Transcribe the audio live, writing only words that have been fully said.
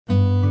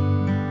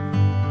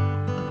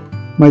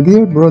My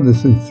dear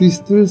brothers and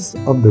sisters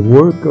of the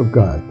Work of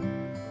God,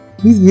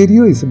 this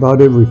video is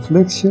about a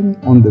reflection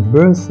on the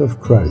birth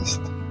of Christ.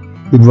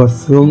 It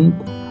was filmed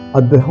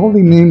at the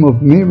Holy Name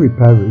of Mary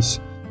Parish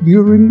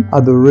during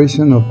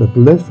adoration of the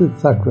Blessed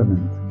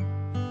Sacrament.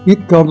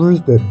 It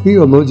covers the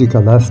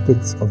theological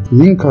aspects of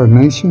the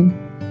Incarnation,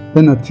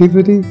 the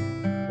Nativity,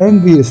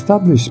 and the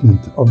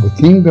establishment of the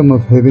Kingdom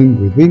of Heaven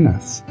within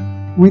us,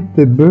 with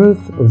the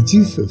birth of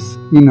Jesus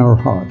in our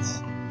hearts.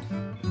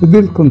 It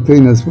will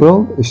contain as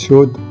well a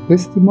short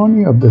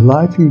testimony of the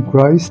life in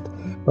Christ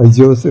by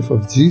Joseph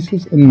of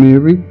Jesus and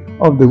Mary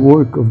of the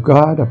Work of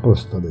God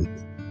Apostolate.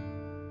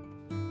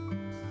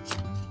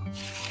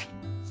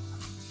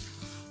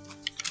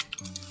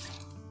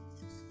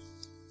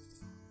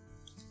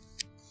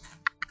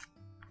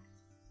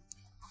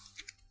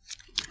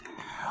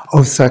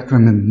 O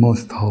Sacrament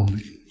most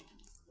holy,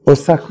 O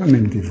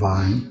Sacrament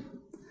divine,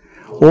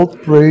 all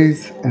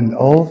praise and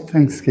all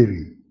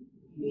thanksgiving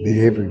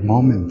be every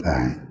moment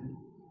thine.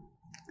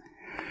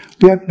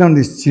 We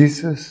acknowledge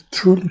Jesus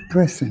truly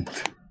present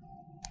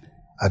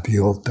at the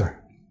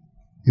altar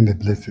in the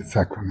Blessed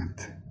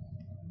Sacrament.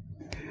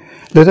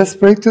 Let us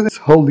pray to the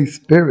Holy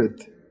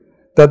Spirit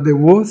that the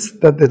words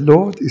that the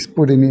Lord is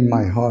putting in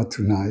my heart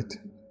tonight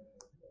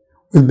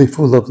will be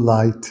full of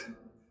light,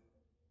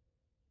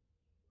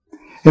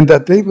 and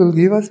that they will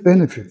give us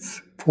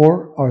benefits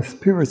for our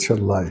spiritual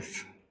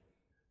life.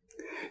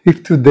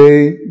 If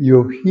today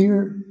you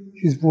hear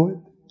His word,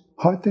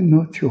 harden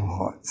not your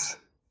hearts.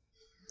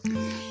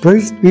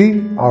 Praise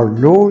be our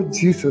Lord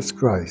Jesus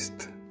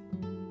Christ.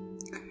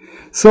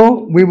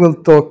 So we will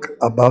talk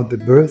about the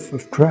birth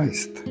of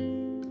Christ.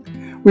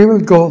 We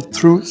will go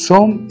through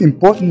some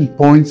important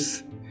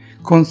points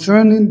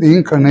concerning the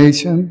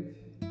Incarnation,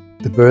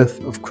 the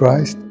birth of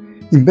Christ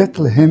in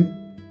Bethlehem,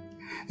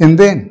 and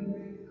then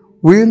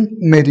we'll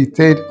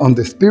meditate on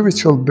the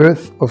spiritual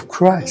birth of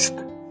Christ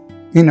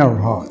in our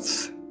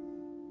hearts.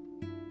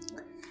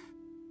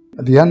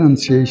 At the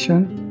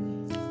Annunciation,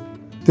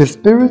 the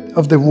Spirit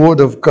of the Word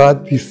of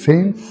God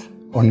descends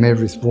on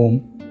Mary's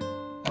womb.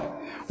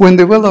 When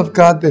the will of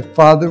God the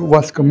Father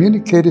was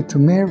communicated to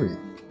Mary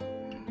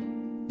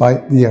by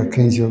the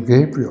Archangel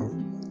Gabriel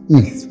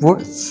in his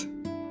words,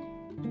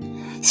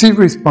 she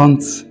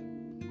responds,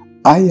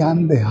 I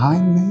am the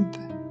handmaid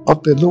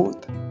of the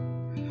Lord.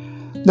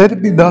 Let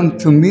it be done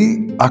to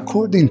me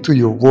according to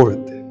your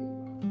word.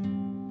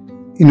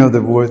 In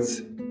other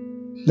words,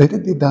 let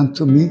it be done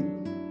to me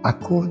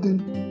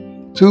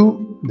according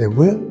to the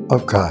will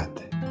of God.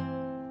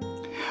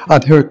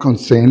 At her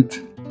consent,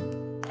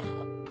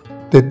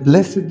 the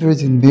Blessed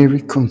Virgin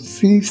Mary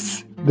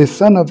conceives the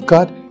Son of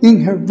God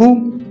in her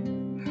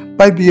womb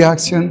by the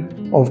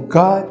action of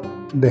God,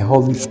 the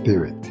Holy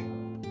Spirit.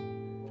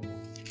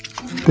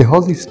 The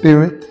Holy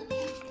Spirit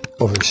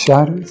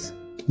overshadows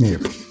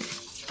Mary.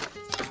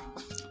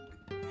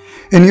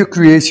 A new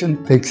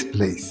creation takes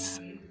place.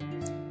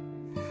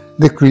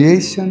 The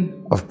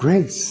creation of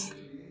grace.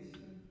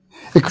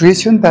 A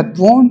creation that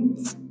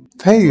won't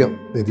fail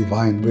the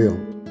divine will.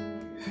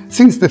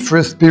 Since the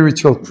first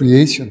spiritual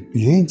creation,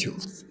 the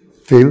angels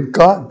failed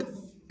God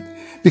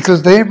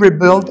because they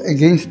rebelled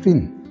against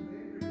Him.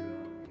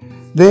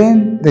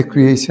 Then the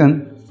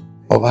creation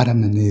of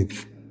Adam and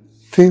Eve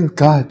failed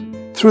God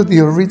through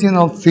the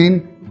original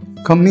sin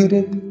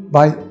committed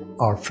by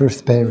our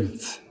first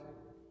parents.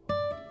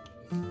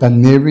 But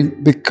Mary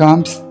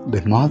becomes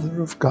the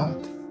Mother of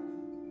God.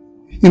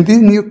 In this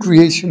new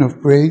creation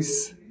of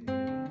grace,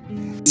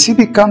 she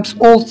becomes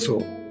also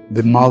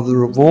the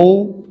mother of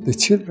all the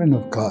children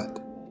of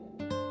God,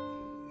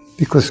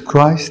 because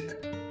Christ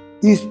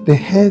is the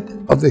head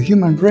of the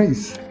human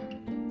race,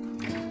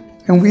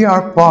 and we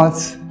are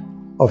parts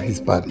of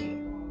His body.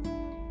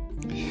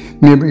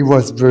 Mary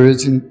was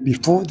virgin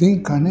before the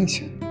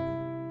Incarnation,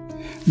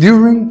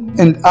 during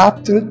and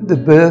after the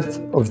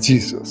birth of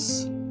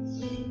Jesus,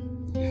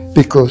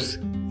 because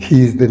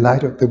He is the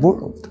light of the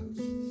world.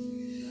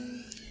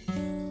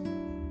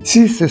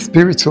 She is a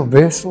spiritual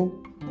vessel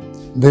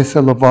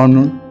of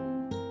honor,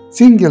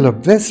 singular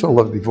vessel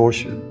of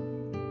devotion,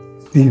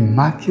 the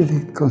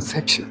Immaculate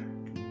Conception.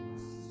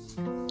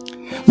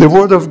 The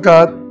Word of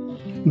God,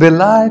 the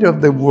light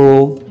of the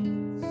world,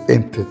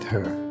 entered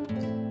her,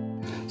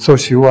 so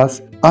she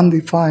was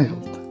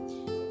undefiled.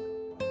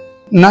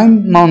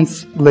 9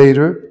 months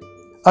later,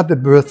 at the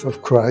birth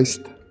of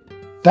Christ,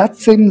 that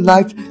same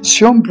light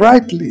shone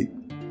brightly,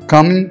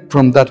 coming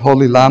from that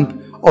holy lamp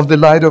of the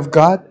light of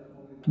God,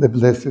 the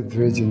Blessed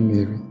Virgin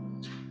Mary.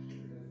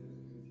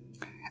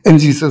 And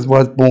Jesus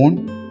was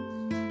born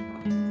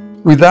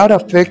without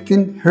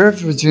affecting her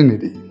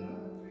virginity.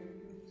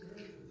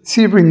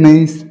 She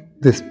remains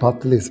the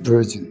spotless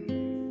virgin.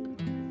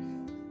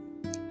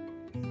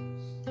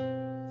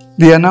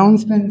 The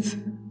announcements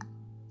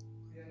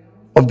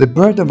of the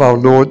birth of our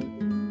Lord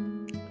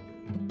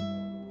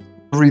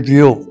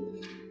revealed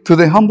to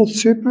the humble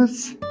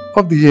shepherds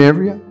of the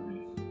area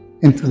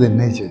and to the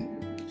Magi,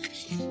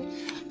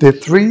 the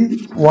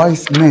 3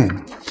 wise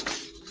men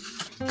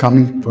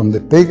coming from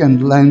the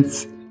pagan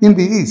lands in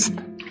the east,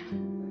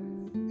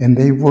 and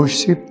they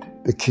worshipped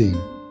the king.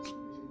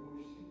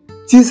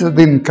 Jesus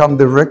didn't come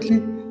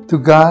directly to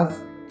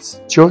God's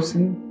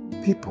chosen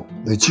people,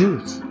 the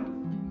Jews,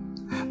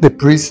 the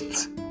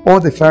priests or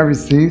the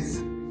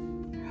Pharisees,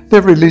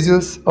 the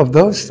religious of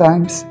those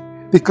times,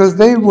 because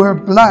they were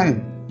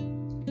blind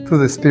to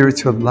the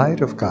spiritual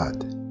light of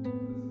God.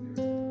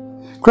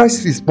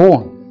 Christ is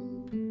born.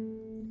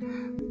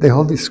 The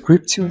Holy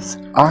Scriptures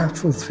are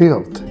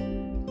fulfilled.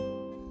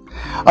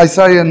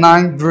 Isaiah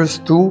 9 verse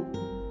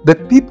 2, the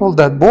people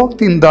that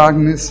walked in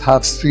darkness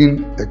have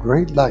seen a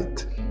great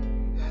light.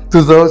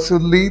 To those who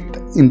lived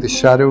in the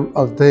shadow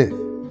of death,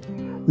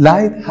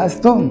 light has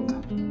dawned.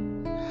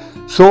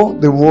 So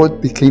the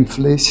Word became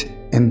flesh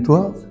and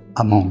dwelt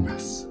among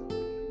us.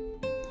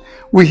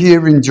 We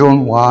hear in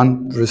John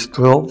 1 verse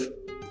 12,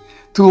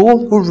 to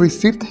all who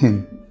received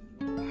him,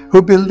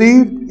 who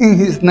believed in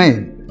his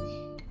name,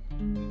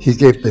 he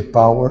gave the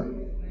power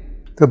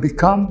to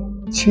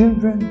become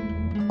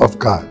children of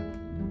God.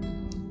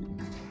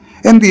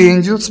 And the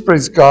angels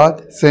praise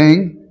God,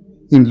 saying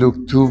in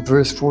Luke 2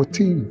 verse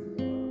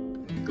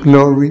 14,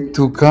 glory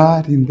to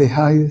God in the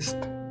highest,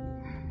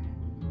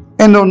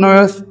 and on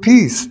earth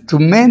peace to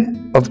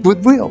men of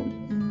good will.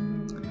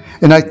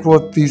 And I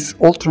quote this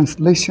old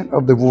translation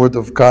of the Word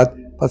of God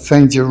by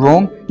St.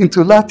 Jerome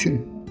into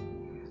Latin,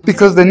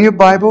 because the new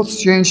Bibles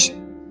change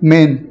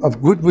men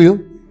of good will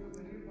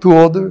to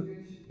other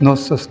not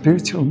so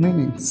spiritual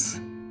meanings.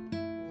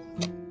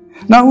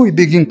 Now we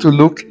begin to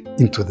look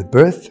into the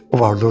birth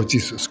of our Lord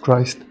Jesus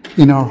Christ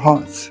in our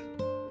hearts,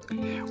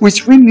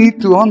 which we need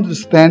to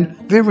understand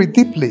very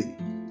deeply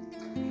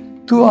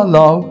to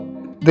allow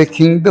the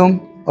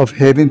kingdom of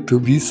heaven to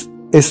be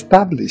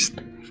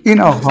established in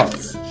our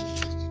hearts.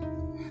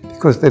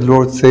 Because the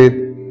Lord said,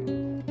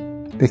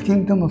 the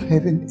kingdom of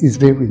heaven is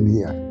very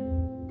near.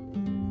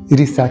 It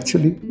is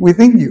actually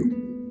within you.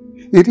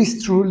 It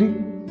is truly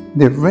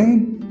the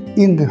reign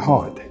in the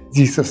heart.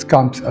 Jesus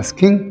comes as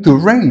King to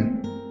reign.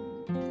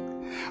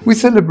 We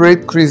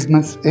celebrate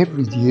Christmas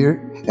every year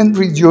and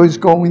rejoice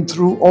going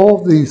through all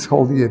these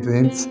holy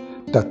events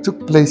that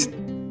took place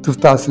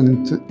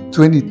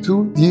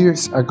 2022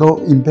 years ago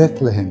in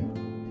Bethlehem.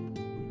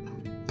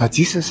 But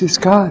Jesus is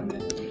God.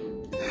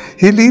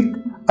 He lived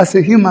as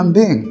a human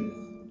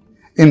being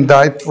and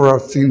died for our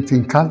sins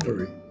in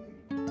Calvary.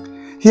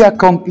 He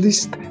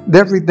accomplished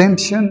the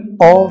redemption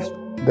of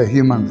the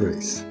human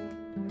race.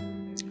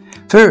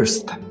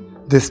 First,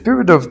 the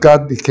Spirit of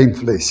God became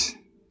flesh.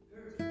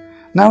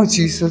 Now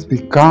Jesus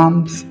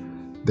becomes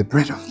the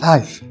bread of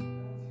life.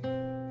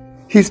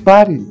 His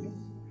body,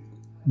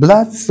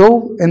 blood,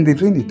 soul, and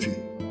divinity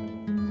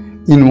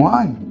in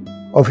one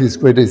of his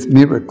greatest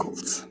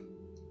miracles.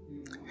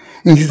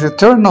 In his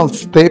eternal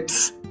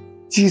steps,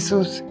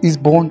 Jesus is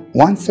born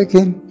once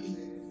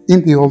again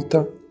in the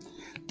altar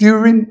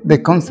during the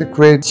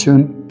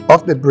consecration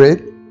of the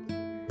bread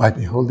by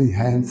the holy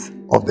hands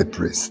of the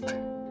priest.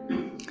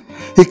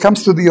 He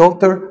comes to the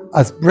altar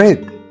as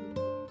bread,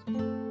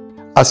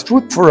 as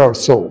food for our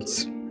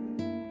souls.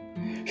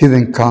 He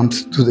then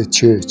comes to the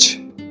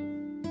church,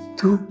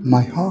 to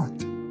my heart,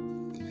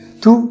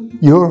 to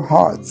your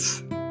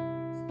hearts.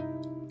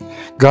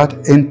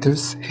 God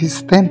enters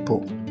his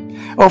temple,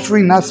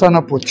 offering us an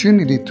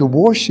opportunity to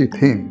worship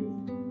him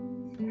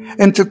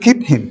and to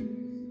keep him.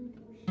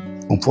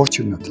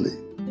 Unfortunately,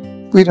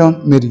 we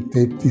don't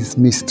meditate this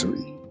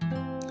mystery.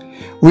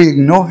 We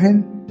ignore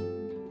him,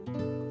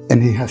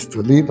 and he has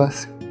to leave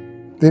us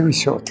very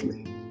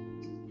shortly.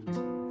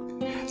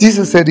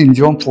 Jesus said in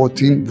John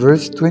 14,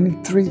 verse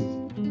 23,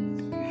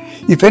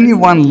 if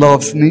anyone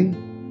loves me,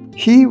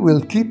 he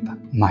will keep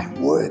my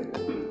word.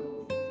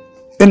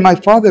 And my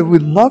Father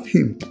will love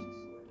him,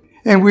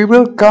 and we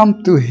will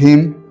come to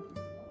him,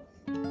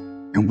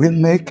 and will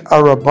make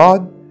our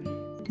abode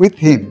with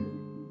him.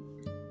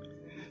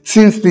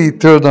 Since the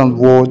eternal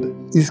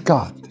Word is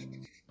God,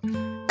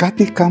 God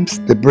becomes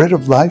the bread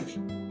of life,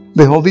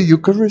 the Holy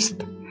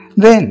Eucharist,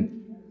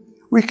 then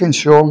we can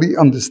surely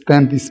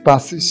understand this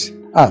passage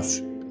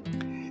as,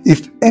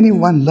 if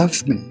anyone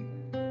loves me,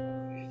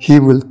 he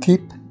will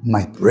keep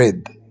my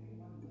bread,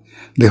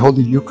 the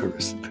Holy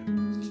Eucharist.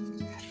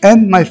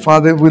 And my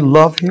Father will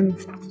love him,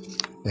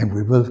 and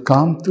we will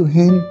come to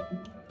him,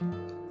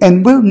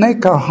 and will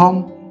make our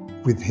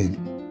home with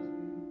him.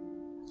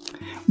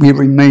 We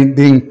remain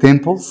being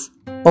temples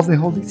of the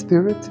Holy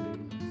Spirit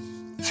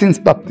since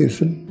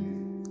baptism,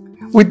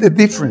 with the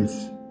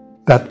difference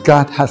that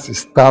God has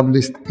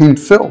established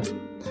himself,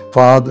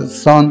 Father,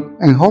 Son,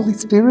 and Holy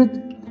Spirit,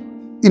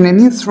 in a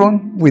new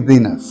throne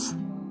within us.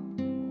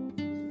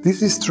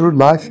 This is true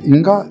life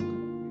in God.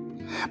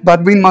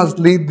 But we must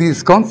lead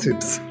these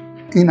concepts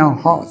in our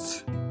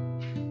hearts.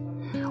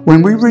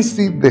 When we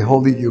receive the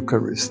Holy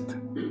Eucharist,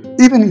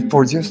 even if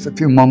for just a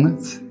few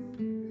moments,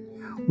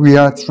 we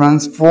are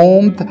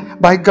transformed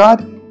by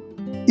God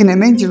in a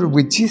manger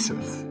with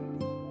Jesus,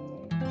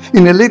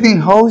 in a living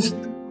host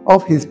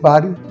of his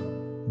body,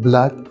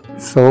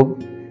 blood, soul,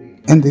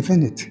 and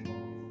divinity.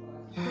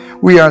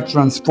 We are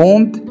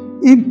transformed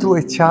into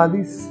a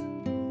chalice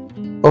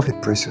of the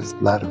precious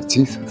blood of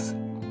Jesus.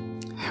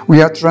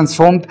 We are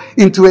transformed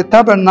into a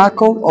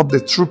tabernacle of the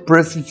true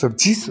presence of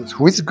Jesus,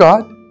 who is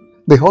God,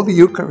 the Holy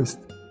Eucharist,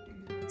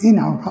 in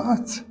our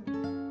hearts.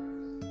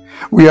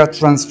 We are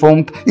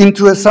transformed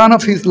into a son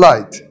of his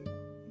light.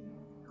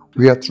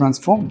 We are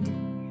transformed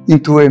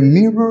into a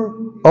mirror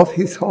of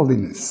his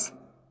holiness.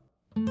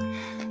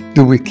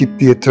 Do we keep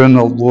the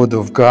eternal word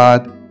of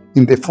God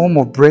in the form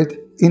of bread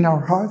in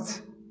our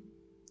hearts?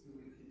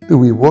 Do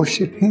we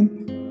worship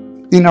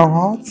him in our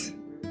hearts?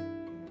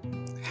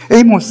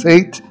 Amos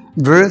 8,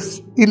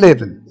 verse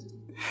 11.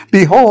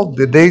 Behold,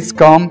 the days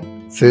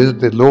come, says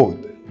the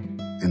Lord,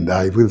 and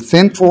I will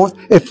send forth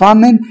a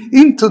famine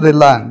into the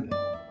land.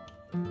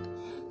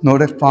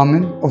 Not a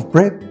famine of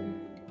bread,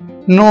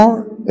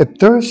 nor a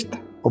thirst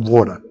of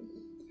water,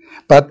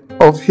 but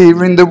of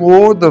hearing the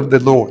word of the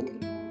Lord.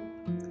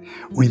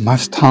 We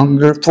must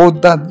hunger for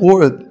that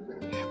word,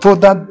 for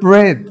that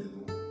bread.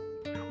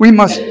 We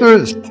must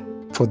thirst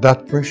for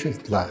that precious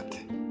blood.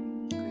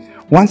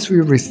 Once we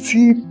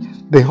receive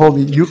the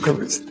Holy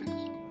Eucharist,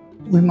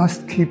 we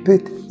must keep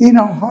it in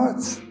our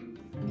hearts.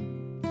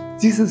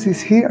 Jesus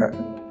is here,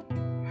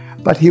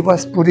 but he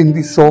was put in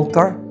this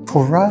altar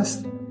for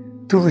us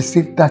to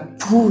receive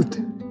that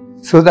food,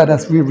 so that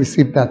as we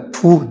receive that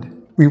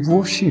food, we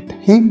worship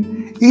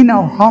him in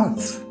our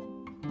hearts.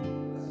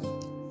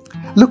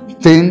 Luke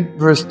 10,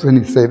 verse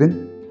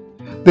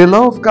 27. The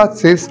law of God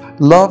says,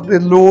 love the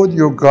Lord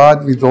your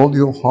God with all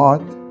your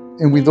heart,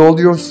 and with all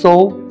your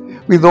soul,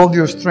 with all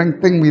your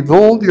strength, and with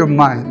all your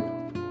mind,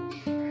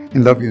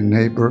 and love your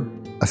neighbor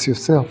as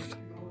yourself.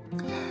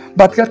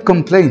 But God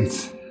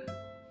complains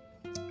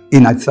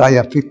in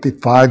Isaiah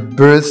 55,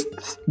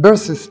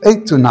 verses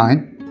 8 to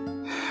 9,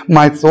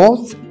 my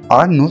thoughts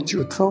are not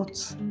your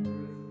thoughts.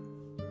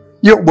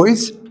 Your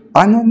ways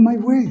are not my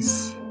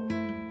ways.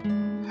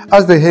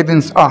 As the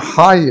heavens are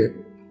higher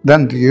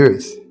than the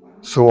earth,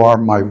 so are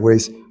my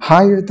ways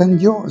higher than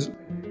yours,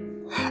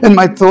 and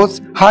my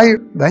thoughts higher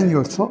than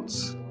your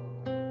thoughts.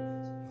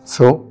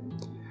 So,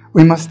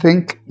 we must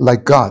think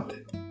like God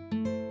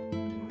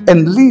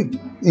and live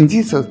in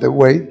Jesus the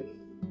way,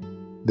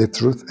 the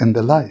truth, and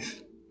the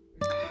life.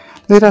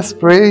 Let us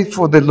pray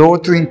for the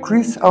Lord to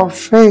increase our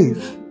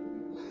faith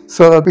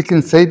so that we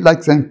can say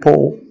like St.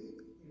 Paul,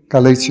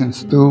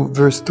 Galatians 2,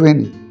 verse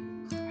 20.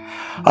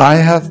 I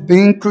have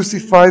been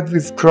crucified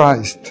with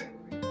Christ,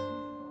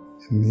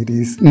 and it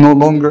is no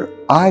longer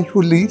I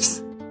who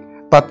lives,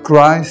 but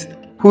Christ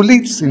who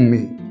lives in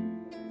me.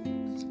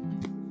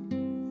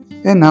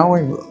 And now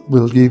I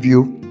will give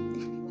you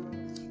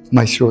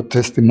my short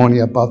testimony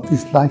about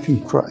this life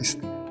in Christ,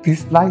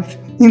 this life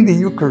in the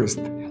Eucharist,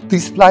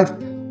 this life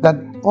that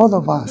all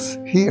of us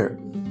here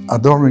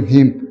adoring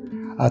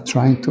him are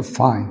trying to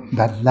find,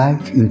 that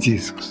life in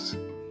Jesus.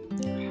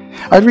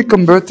 I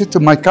reconverted to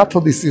my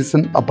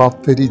Catholicism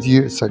about 30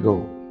 years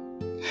ago.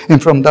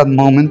 And from that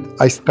moment,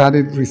 I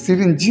started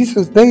receiving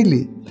Jesus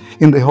daily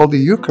in the Holy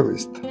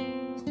Eucharist.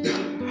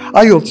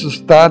 I also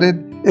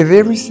started a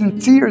very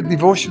sincere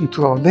devotion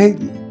to Our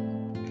Lady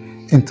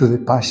and to the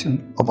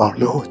Passion of our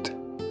Lord,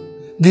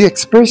 the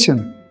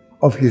expression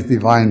of his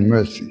divine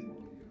mercy.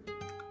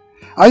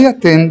 I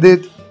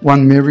attended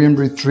one Marian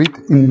retreat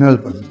in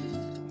Melbourne.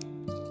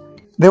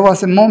 There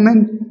was a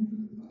moment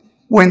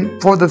when,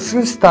 for the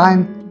first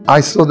time,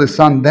 I saw the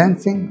sun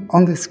dancing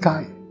on the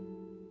sky.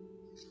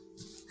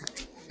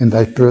 And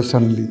I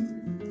personally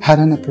had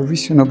an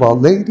apparition of Our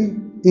Lady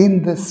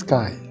in the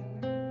sky.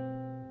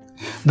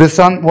 The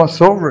sun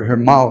was over her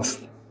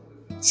mouth.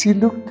 She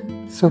looked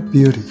so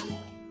beautiful.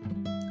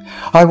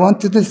 I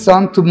wanted the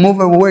sun to move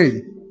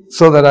away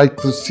so that I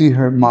could see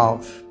her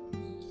mouth.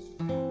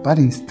 But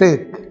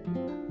instead,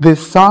 the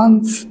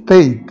sun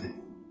stayed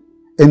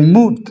and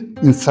moved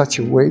in such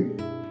a way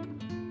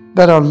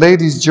that Our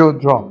Lady's jaw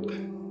dropped.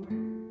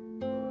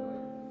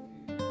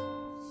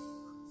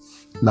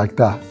 Like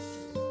that.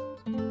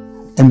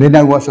 And then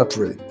I was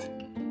afraid.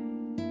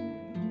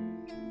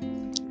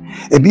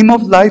 A beam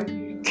of light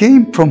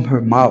came from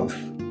her mouth.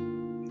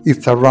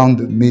 It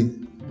surrounded me.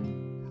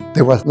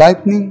 There was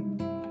lightning,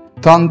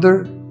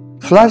 thunder,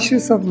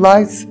 flashes of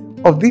lights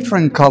of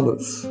different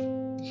colors.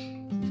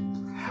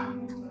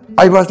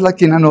 I was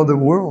like in another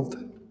world,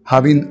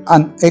 having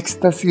an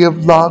ecstasy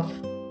of love,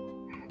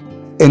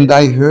 and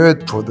I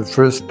heard for the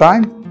first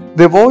time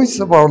the voice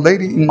of Our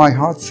Lady in my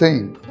heart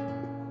saying,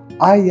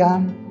 I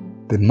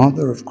am the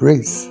Mother of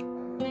Grace.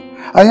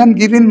 I am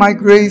giving my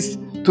grace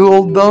to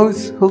all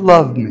those who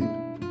love me.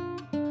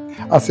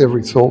 As a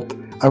result,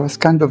 I was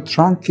kind of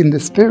drunk in the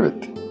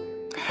spirit,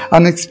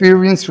 an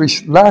experience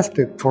which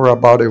lasted for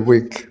about a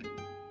week.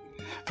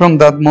 From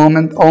that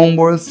moment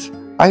onwards,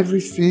 I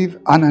received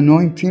an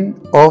anointing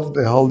of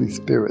the Holy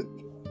Spirit.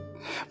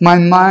 My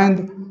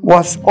mind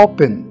was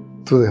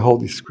open to the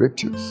Holy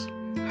Scriptures.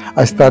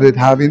 I started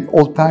having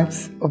all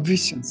types of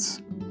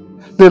visions.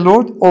 The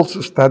Lord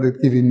also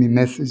started giving me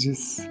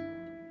messages,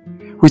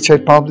 which I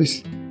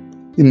published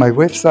in my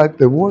website,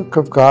 The Work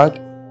of God,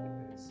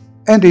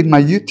 and in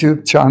my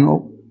YouTube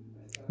channel,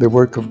 The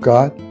Work of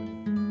God.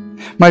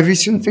 My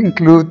visions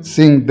include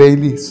seeing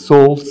daily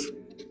souls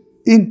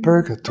in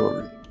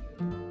purgatory,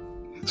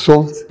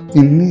 souls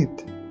in need,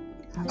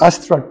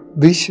 abstract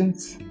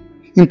visions,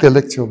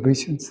 intellectual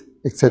visions,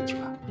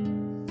 etc.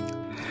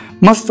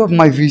 Most of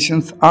my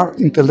visions are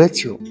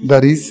intellectual,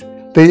 that is,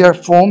 they are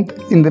formed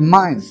in the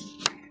mind,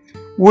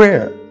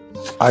 where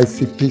I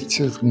see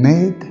pictures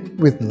made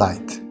with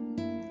light.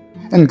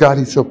 And God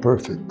is so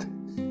perfect.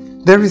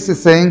 There is a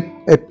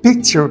saying, a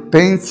picture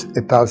paints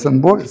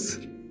 1,000 words.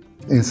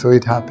 And so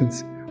it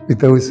happens with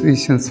those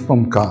visions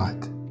from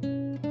God.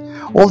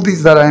 All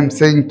this that I am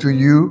saying to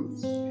you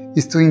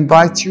is to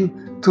invite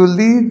you to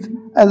live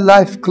a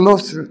life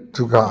closer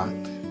to God,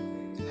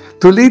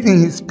 to live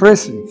in His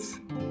presence.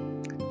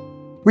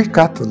 We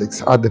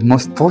Catholics are the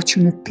most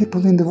fortunate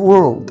people in the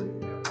world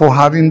for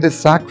having the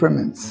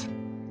sacraments,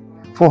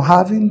 for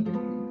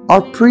having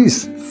our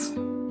priests.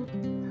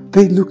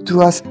 They look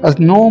to us as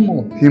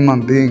normal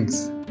human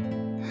beings,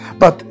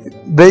 but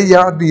they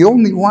are the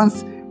only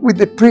ones with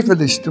the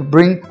privilege to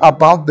bring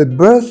about the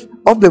birth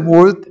of the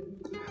Word,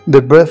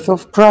 the birth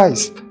of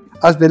Christ,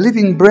 as the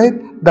living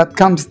bread that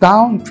comes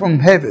down from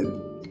heaven.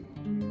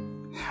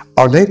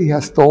 Our Lady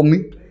has told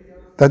me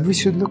that we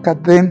should look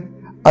at them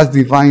as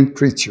divine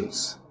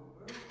creatures,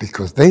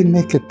 because they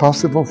make it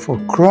possible for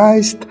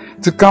Christ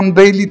to come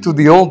daily to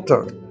the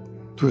altar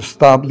to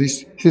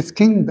establish His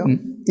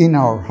kingdom in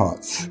our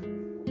hearts.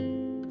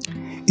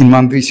 In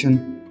one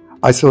vision,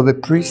 I saw the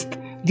priest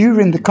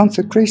during the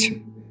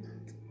consecration,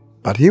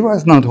 but he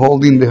was not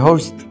holding the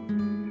host,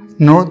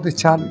 nor the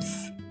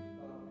chalice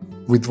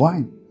with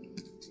wine.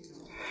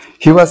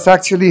 He was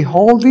actually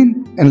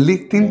holding and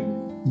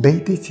lifting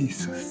baby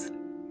Jesus.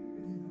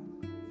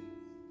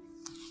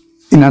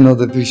 In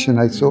another vision,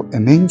 I saw a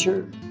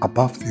manger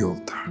above the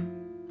altar.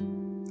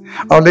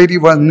 Our Lady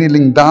was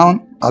kneeling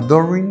down,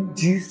 adoring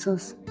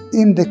Jesus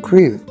in the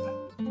crib.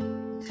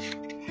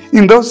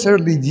 In those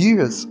early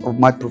years of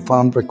my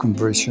profound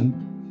reconversion,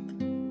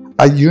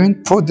 I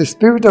yearned for the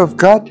Spirit of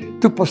God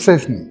to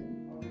possess me.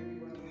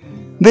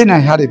 Then I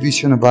had a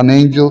vision of an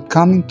angel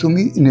coming to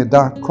me in a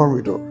dark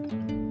corridor.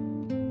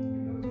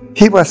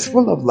 He was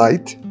full of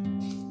light.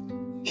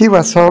 He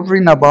was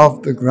hovering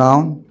above the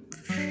ground.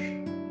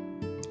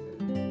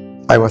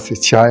 I was a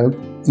child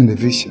in the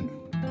vision.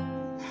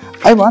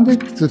 I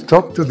wanted to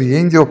talk to the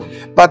angel,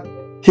 but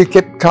he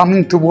kept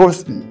coming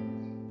towards me.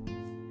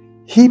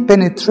 He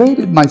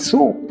penetrated my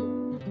soul,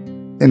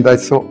 and I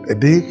saw a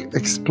big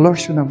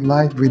explosion of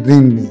light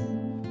within me.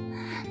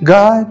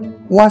 God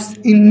was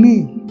in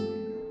me.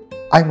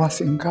 I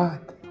was in God.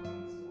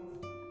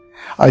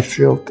 I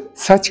felt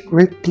such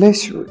great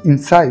pleasure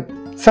inside,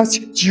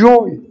 such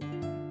joy,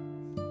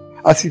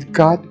 as if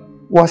God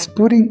was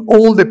putting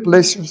all the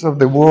pleasures of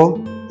the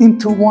world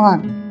into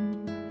one,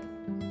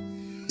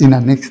 in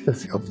an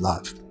ecstasy of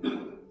love.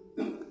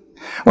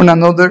 On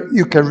another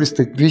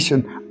Eucharistic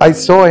vision, I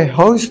saw a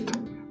host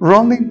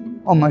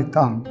rolling on my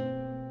tongue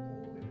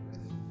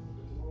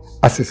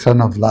as a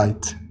son of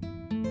light.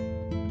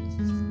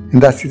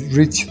 And as it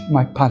reached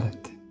my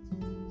palate,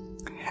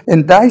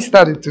 and I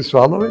started to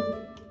swallow it,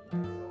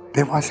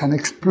 there was an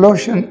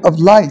explosion of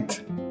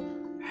light,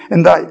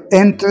 and I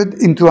entered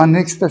into an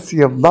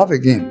ecstasy of love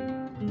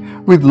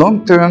again, with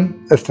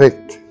long-term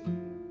effect.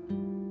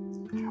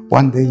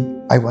 One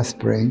day I was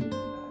praying,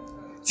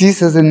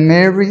 Jesus and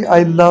Mary,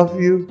 I love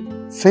you,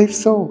 save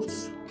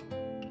souls.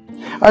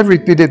 I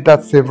repeated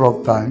that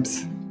several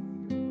times.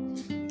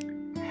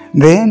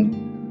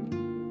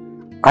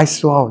 Then I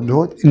saw our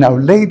Lord and Our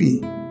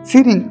Lady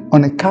sitting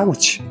on a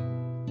couch.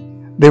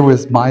 They were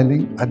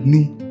smiling at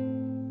me.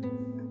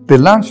 The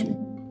luncheon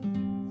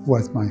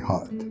was my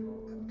heart.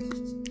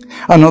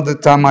 Another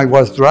time I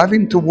was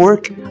driving to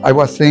work, I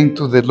was saying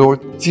to the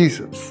Lord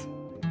Jesus,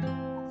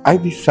 I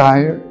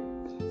desire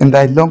and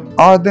I long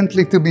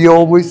ardently to be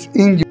always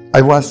in you.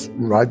 I was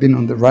driving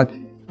on the right.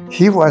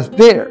 He was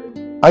there.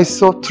 I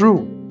saw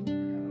through.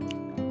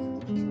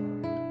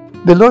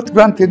 The Lord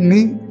granted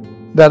me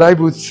that I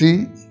would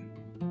see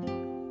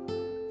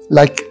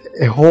like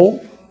a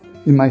hole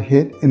in my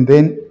head, and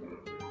then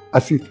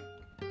as if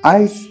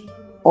eyes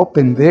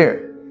open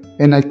there,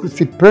 and I could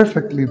see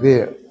perfectly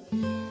there.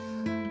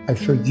 I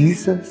saw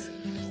Jesus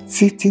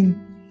sitting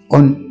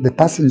on the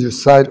passenger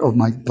side of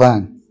my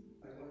van,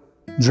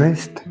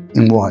 dressed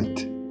in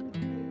white,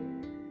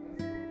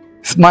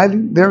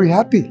 smiling, very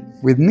happy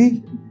with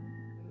me.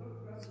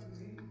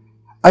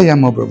 I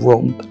am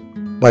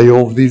overwhelmed by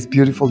all these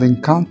beautiful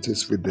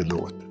encounters with the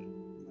Lord.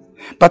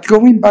 But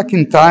going back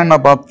in time,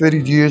 about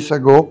 30 years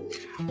ago,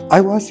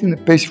 I was in the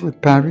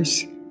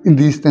Parish in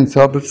the eastern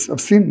suburbs of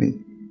Sydney.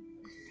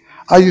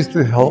 I used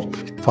to help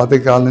Father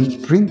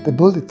Gallen print the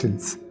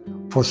bulletins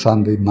for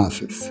Sunday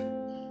Masses.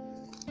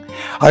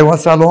 I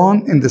was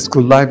alone in the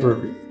school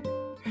library,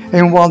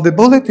 and while the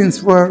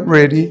bulletins were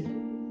ready,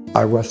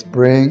 I was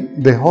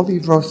praying the Holy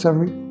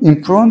Rosary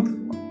in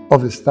front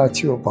of the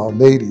statue of Our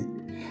Lady,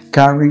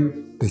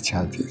 carrying the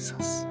child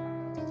Jesus.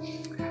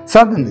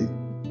 Suddenly,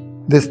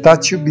 the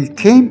statue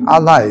became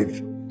alive,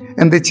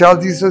 and the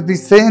child Jesus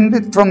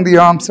descended from the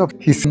arms of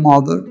his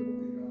mother,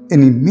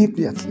 and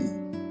immediately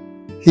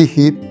he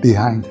hid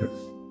behind her.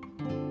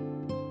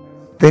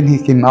 Then he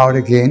came out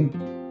again,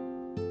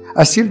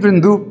 as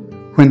children do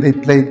when they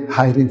play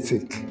hide and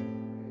seek.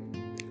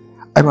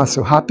 I was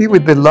so happy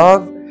with the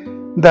love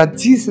that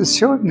Jesus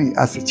showed me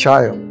as a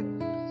child.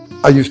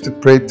 I used to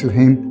pray to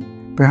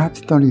him,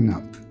 perhaps not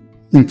enough.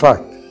 In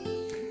fact,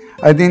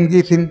 I didn't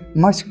give him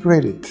much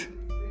credit.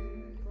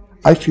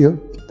 I feel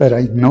that I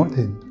ignored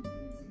him.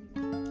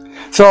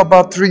 So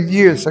about 3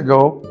 years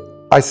ago,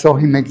 I saw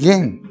him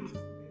again.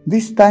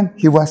 This time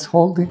he was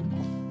holding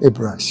a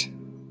brush.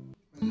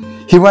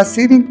 He was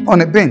sitting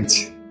on a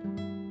bench,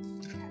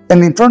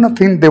 and in front of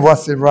him there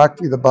was a rack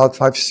with about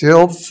 5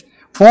 shelves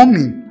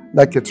forming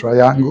like a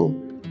triangle,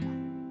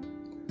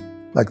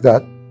 like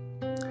that.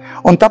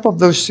 On top of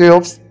those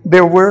shelves,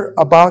 there were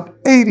about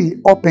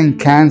 80 open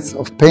cans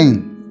of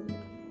paint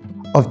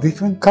of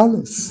different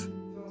colors.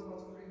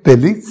 The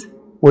lids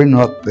were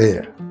not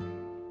there.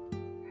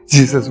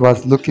 Jesus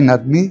was looking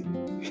at me.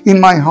 In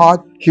my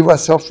heart, he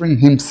was offering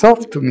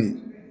himself to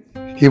me.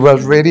 He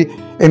was ready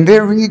and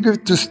very eager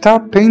to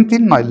start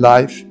painting my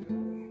life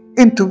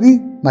and to be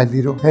my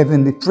little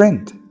heavenly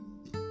friend.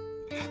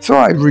 So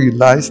I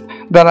realized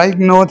that I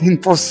ignored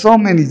him for so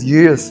many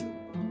years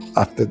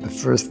after the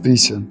first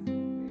vision.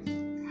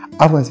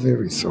 I was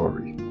very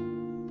sorry.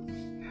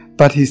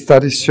 But he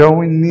started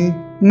showing me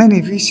many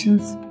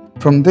visions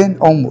from then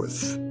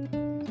onwards,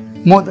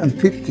 more than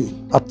 50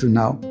 up to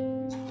now,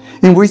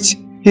 in which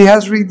he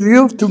has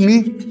revealed to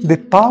me the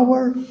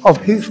power of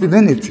his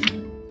divinity.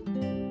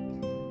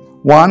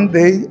 One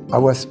day I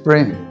was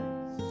praying,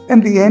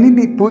 and the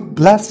enemy put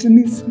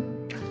blasphemies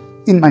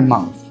in my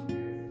mouth.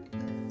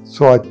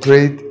 So I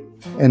prayed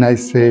and I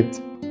said,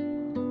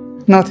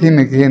 "Not him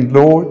again,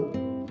 Lord."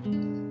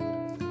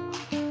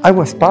 I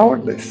was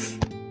powerless.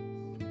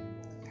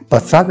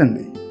 But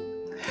suddenly,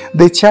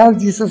 the child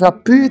Jesus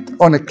appeared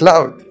on a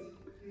cloud,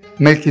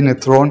 making a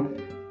throne,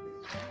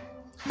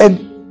 and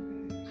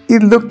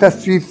it looked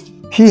as if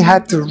he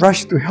had to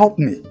rush to help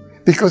me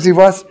because he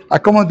was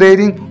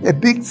accommodating a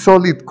big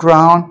solid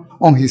crown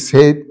on his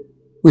head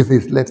with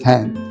his left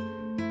hand.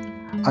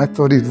 I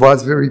thought it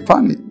was very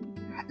funny.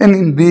 And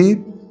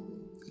indeed,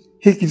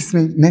 he gives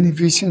me many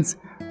visions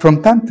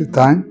from time to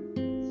time.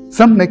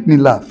 Some make me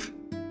laugh.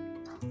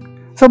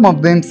 Some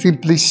of them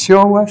simply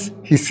show us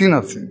his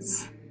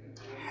innocence.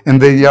 And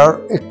they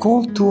are a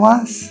call to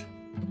us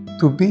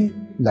to be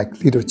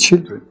like little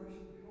children.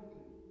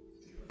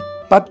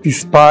 But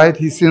despite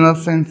his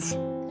innocence,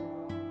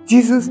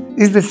 Jesus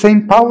is the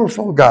same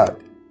powerful God,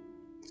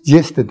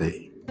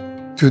 yesterday,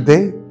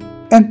 today,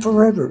 and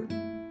forever.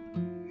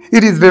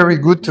 It is very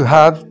good to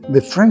have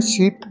the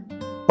friendship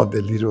of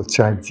the little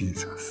child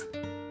Jesus.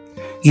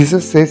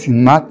 Jesus says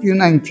in Matthew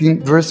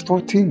 19, verse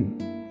 14,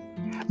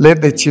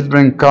 "Let the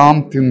children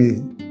come to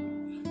me.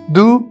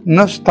 Do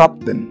not stop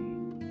them,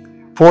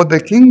 for the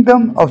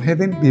kingdom of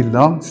heaven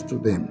belongs to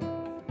them."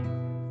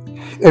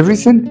 A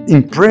recent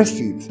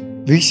impressive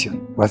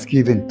vision was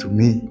given to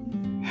me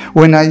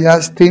when I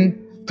asked him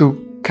to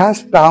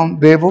cast down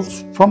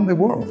devils from the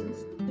world.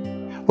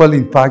 Well,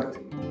 in fact,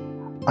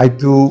 I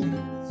do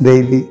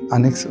daily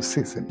an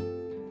exorcism,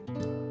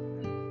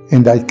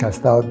 and I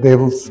cast out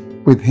devils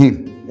with him,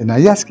 and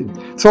I asked him.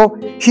 So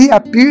he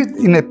appeared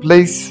in a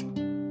place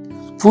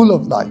full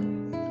of light.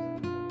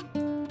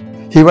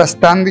 He was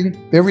standing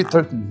very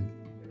threatening.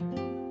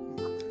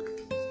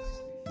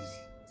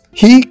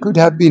 He could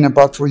have been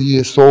about 4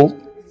 years old,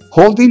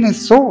 holding a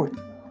sword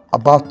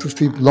about 2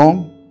 feet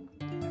long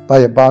by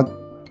about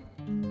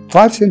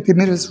 5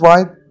 centimeters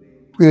wide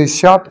with a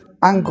sharp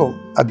angle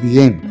at the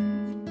end.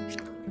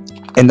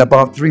 And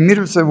about 3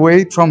 meters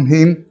away from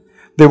him,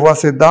 there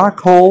was a dark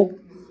hole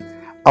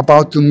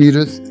about 2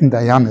 meters in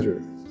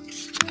diameter.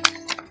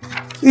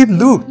 It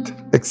looked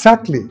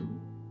exactly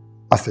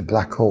as a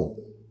black hole.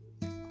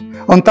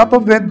 On top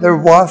of it, there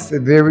was a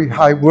very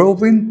high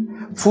whirlwind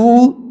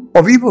full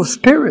of evil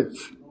spirits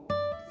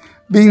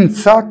being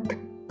sucked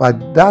by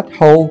that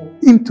hole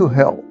into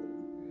hell.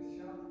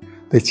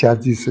 The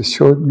child Jesus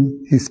showed me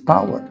his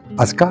power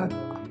as God.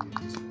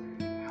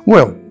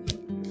 Well,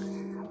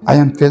 I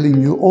am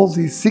telling you all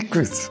these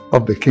secrets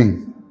of the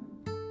King,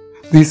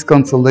 these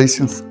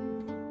consolations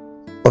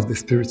of the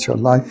spiritual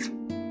life,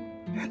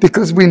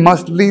 because we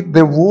must lead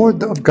the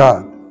Word of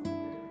God.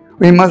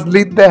 We must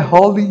lead the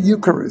Holy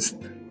Eucharist.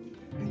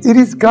 It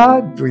is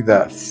God with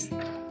us.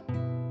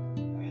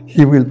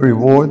 He will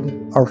reward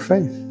our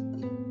faith.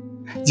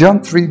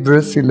 John 3,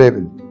 verse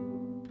 11.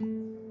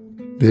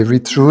 "Very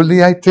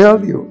truly I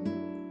tell you,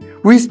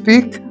 we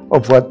speak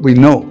of what we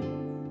know,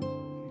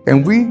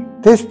 and we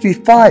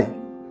testify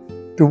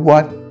to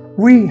what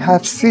we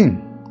have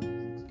seen."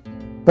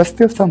 But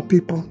still some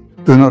people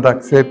do not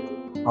accept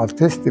our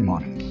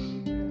testimony.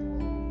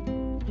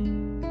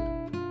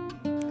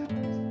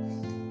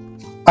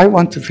 I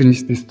want to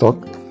finish this talk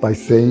by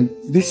saying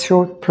this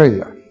short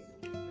prayer,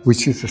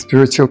 which is a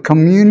spiritual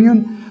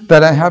communion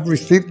that I have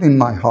received in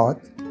my heart.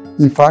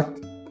 In fact,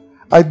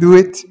 I do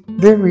it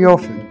very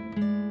often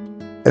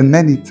and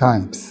many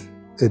times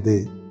a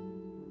day.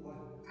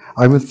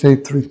 I will say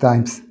it 3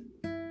 times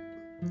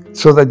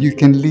so that you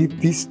can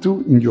leave these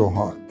 2 in your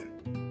heart.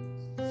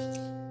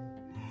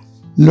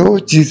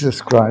 Lord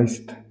Jesus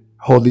Christ,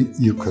 Holy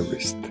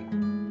Eucharist,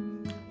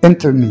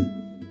 enter me,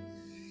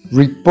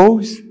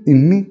 repose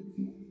in me,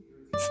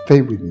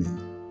 stay with me.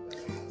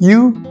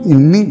 You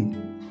in me,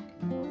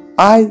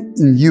 I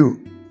in you,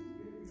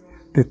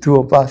 the two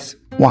of us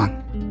one.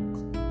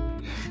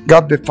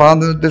 God the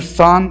Father, the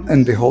Son,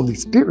 and the Holy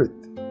Spirit,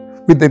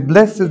 with the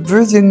Blessed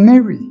Virgin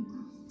Mary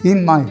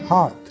in my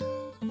heart.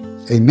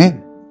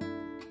 Amen.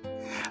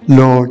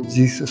 Lord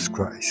Jesus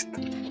Christ,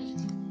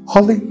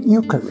 Holy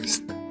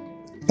Eucharist,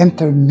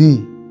 enter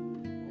me,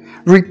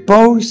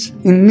 repose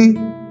in me,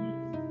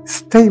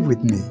 stay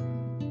with me.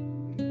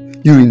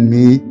 You in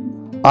me,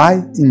 I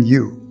in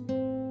you,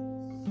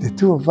 the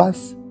two of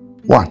us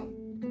one.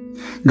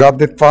 God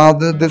the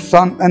Father, the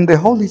Son, and the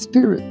Holy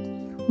Spirit,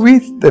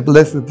 with the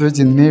Blessed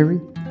Virgin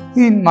Mary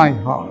in my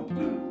heart.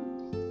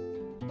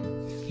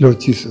 Lord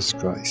Jesus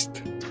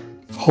Christ,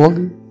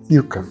 Holy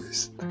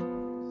Eucharist,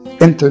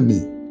 enter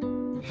me,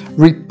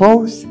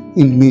 repose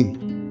in me.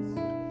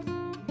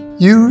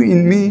 You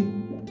in me,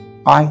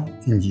 I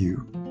in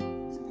you,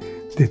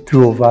 the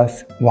two of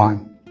us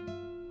one.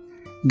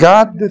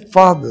 God the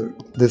Father,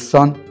 the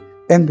Son,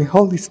 and the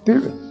Holy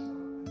Spirit,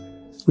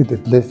 with the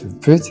Blessed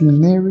Virgin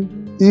Mary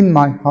in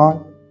my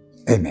heart.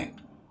 Amen.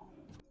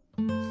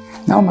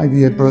 Now, my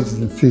dear brothers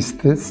and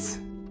sisters,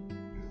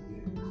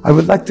 I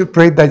would like to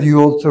pray that you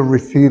also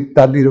receive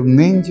that little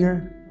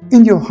manger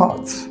in your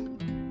hearts.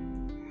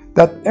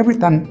 That every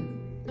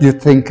time you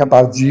think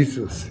about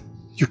Jesus,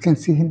 you can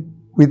see him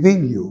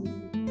within you,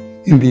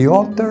 in the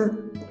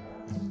altar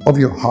of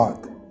your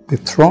heart, the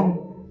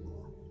throne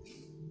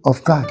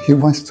of God. He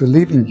wants to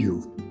live in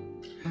you.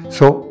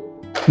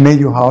 So may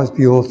your house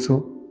be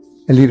also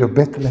a little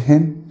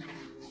Bethlehem,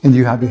 and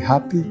you have a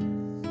happy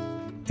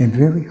and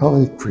very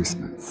holy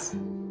Christmas.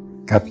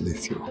 God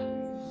bless you.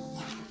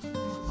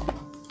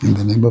 In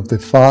the name of the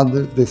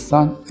Father, the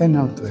Son, and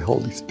of the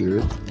Holy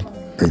Spirit.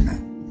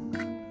 Amen.